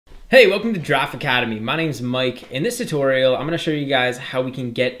Hey, welcome to Draft Academy. My name's Mike. In this tutorial, I'm going to show you guys how we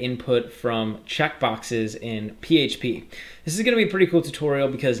can get input from checkboxes in PHP. This is going to be a pretty cool tutorial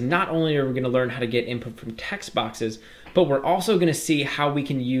because not only are we going to learn how to get input from text boxes, but we're also going to see how we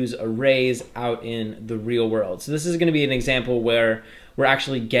can use arrays out in the real world. So this is going to be an example where we're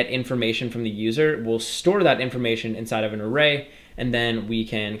actually get information from the user. We'll store that information inside of an array, and then we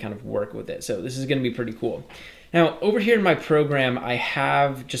can kind of work with it. So this is going to be pretty cool. Now, over here in my program, I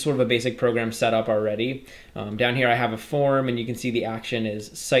have just sort of a basic program set up already. Down here, I have a form, and you can see the action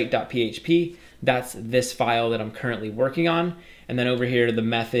is site.php. That's this file that I'm currently working on. And then over here, the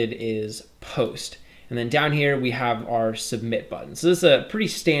method is post. And then down here, we have our submit button. So this is a pretty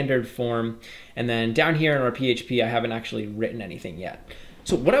standard form. And then down here in our PHP, I haven't actually written anything yet.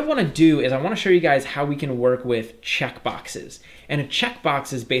 So what I want to do is I want to show you guys how we can work with checkboxes. And a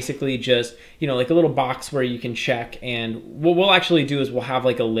checkbox is basically just, like a little box where you can check. And what we'll actually do is we'll have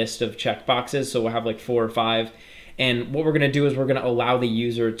like a list of checkboxes. So we'll have like 4 or 5. And what we're going to do is we're going to allow the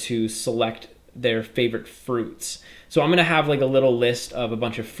user to select their favorite fruits. So I'm going to have like a little list of a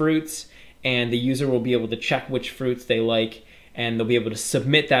bunch of fruits, and the user will be able to check which fruits they like, and they'll be able to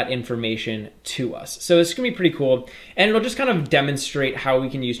submit that information to us. So it's gonna be pretty cool. And it'll just kind of demonstrate how we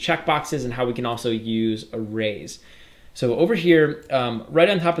can use checkboxes and how we can also use arrays. So over here, right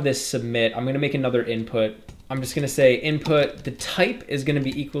on top of this submit, I'm gonna make another input. I'm just gonna say input, the type is gonna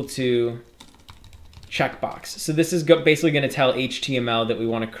be equal to checkbox. So this is basically gonna tell HTML that we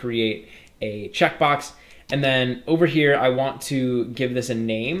wanna create a checkbox. And then over here, I want to give this a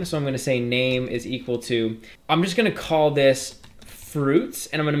name. So I'm gonna say name is equal to, I'm just gonna call this fruits,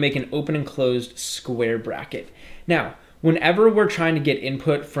 and I'm gonna make an open and closed square bracket. Now, whenever we're trying to get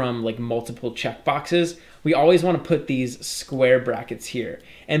input from like multiple checkboxes, we always wanna put these square brackets here.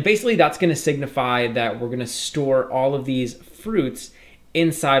 And basically that's gonna signify that we're gonna store all of these fruits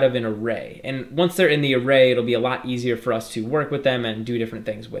inside of an array. And once they're in the array, it'll be a lot easier for us to work with them and do different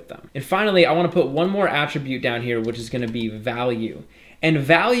things with them. And finally, I want to put one more attribute down here, which is going to be value. And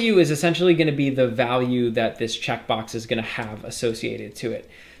value is essentially going to be the value that this checkbox is going to have associated to it.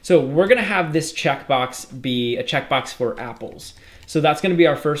 So we're going to have this checkbox be a checkbox for apples. So that's going to be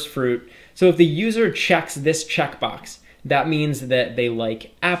our first fruit. So if the user checks this checkbox, that means that they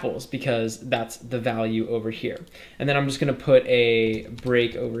like apples because that's the value over here. And then I'm just gonna put a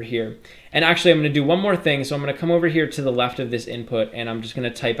break over here. And actually I'm gonna do one more thing. So I'm gonna come over here to the left of this input, and I'm just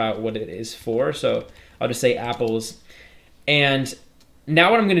gonna type out what it is for. So I'll just say apples. And now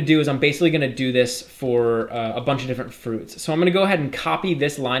what I'm gonna do is I'm basically gonna do this for a bunch of different fruits. So I'm gonna go ahead and copy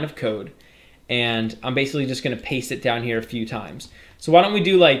this line of code, and I'm basically just gonna paste it down here a few times. So why don't we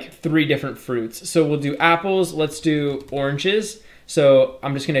do like 3 different fruits? So we'll do apples, let's do oranges. So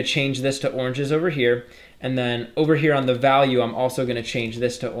I'm just gonna change this to oranges over here. And then over here on the value, I'm also gonna change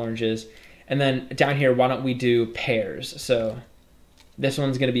this to oranges. And then down here, why don't we do pears? So this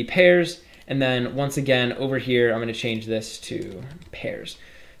one's gonna be pears. And then once again, over here, I'm gonna change this to pears.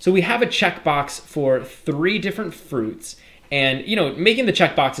 So we have a checkbox for 3 different fruits. And making the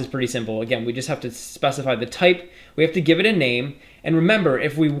checkbox is pretty simple. Again, we just have to specify the type. We have to give it a name. And remember,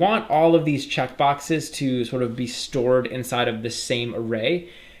 if we want all of these checkboxes to sort of be stored inside of the same array,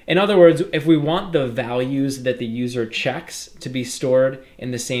 in other words, if we want the values that the user checks to be stored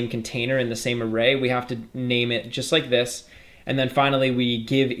in the same container, in the same array, we have to name it just like this. And then finally, we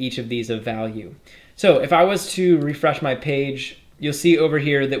give each of these a value. So if I was to refresh my page, you'll see over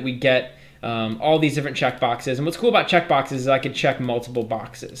here that we get all these different checkboxes. And what's cool about checkboxes is I could check multiple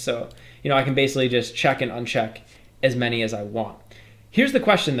boxes. So, I can basically just check and uncheck as many as I want. Here's the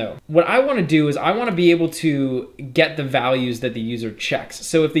question though. What I want to do is I want to be able to get the values that the user checks.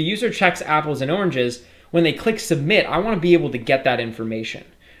 So if the user checks apples and oranges, when they click submit, I want to be able to get that information,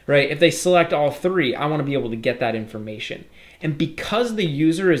 right? If they select all 3, I want to be able to get that information. And because the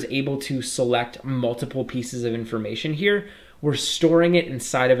user is able to select multiple pieces of information here, we're storing it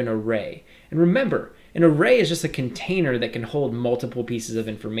inside of an array. And remember, an array is just a container that can hold multiple pieces of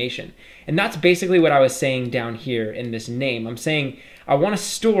information. And that's basically what I was saying down here in this name. I'm saying I want to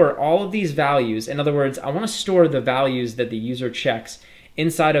store all of these values. In other words, I want to store the values that the user checks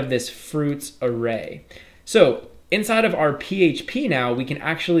inside of this fruits array. So inside of our PHP now, we can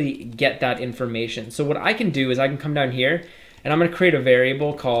actually get that information. So what I can do is I can come down here, and I'm going to create a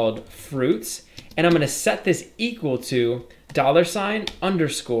variable called fruits, and I'm going to set this equal to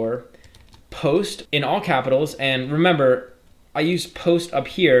 $_ post in all capitals. And remember, I use post up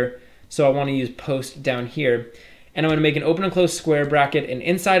here, so I want to use post down here. And I'm going to make an open and close square bracket, and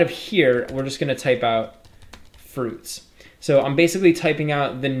inside of here, we're just going to type out fruits. So I'm basically typing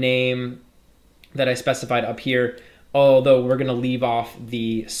out the name that I specified up here, although we're gonna leave off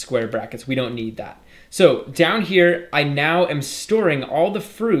the square brackets. We don't need that. So down here, I now am storing all the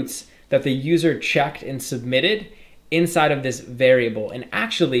fruits that the user checked and submitted inside of this variable. And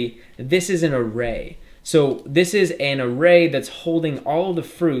actually, this is an array. So this is an array that's holding all of the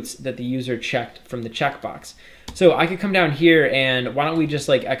fruits that the user checked from the checkbox. So I could come down here, and why don't we just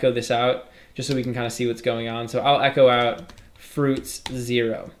like echo this out just so we can kind of see what's going on. So I'll echo out fruits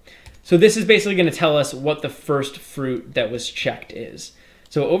 0. So this is basically going to tell us what the first fruit that was checked is.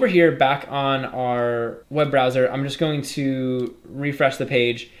 So over here, back on our web browser, I'm just going to refresh the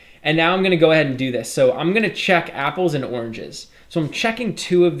page. And now I'm going to go ahead and do this. So I'm going to check apples and oranges. So I'm checking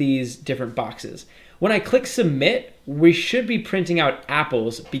 2 of these different boxes. When I click submit, we should be printing out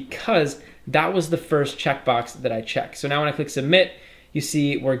apples because that was the first checkbox that I checked. So now when I click submit, you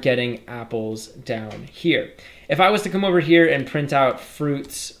see we're getting apples down here. If I was to come over here and print out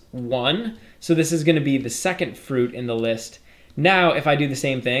fruits 1, so this is going to be the second fruit in the list. Now, if I do the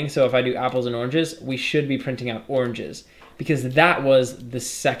same thing, so if I do apples and oranges, we should be printing out oranges because that was the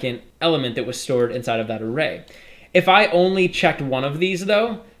second element that was stored inside of that array. If I only checked one of these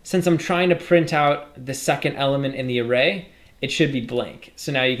though, since I'm trying to print out the second element in the array, it should be blank.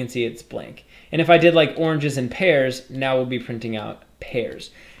 So now you can see it's blank. And if I did like oranges and pears, now we'll be printing out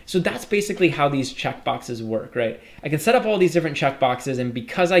pears. So that's basically how these checkboxes work, right? I can set up all these different checkboxes, and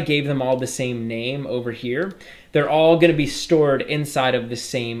because I gave them all the same name over here, they're all going to be stored inside of the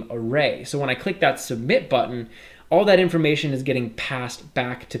same array. So when I click that submit button, all that information is getting passed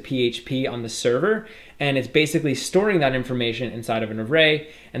back to PHP on the server, and it's basically storing that information inside of an array,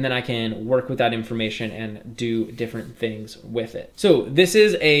 and then I can work with that information and do different things with it. So this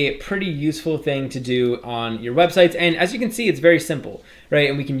is a pretty useful thing to do on your websites, and as you can see, it's very simple, right?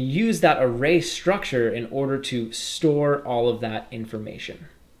 And we can use that array structure in order to store all of that information.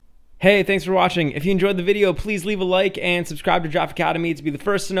 Hey, thanks for watching. If you enjoyed the video, please leave a like and subscribe to Draft Academy to be the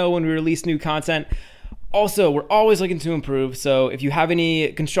first to know when we release new content. Also, we're always looking to improve, so if you have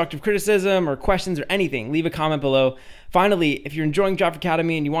any constructive criticism or questions or anything, leave a comment below. Finally, if you're enjoying Draft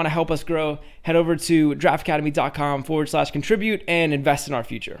Academy and you want to help us grow, head over to draftacademy.com/contribute and invest in our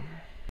future.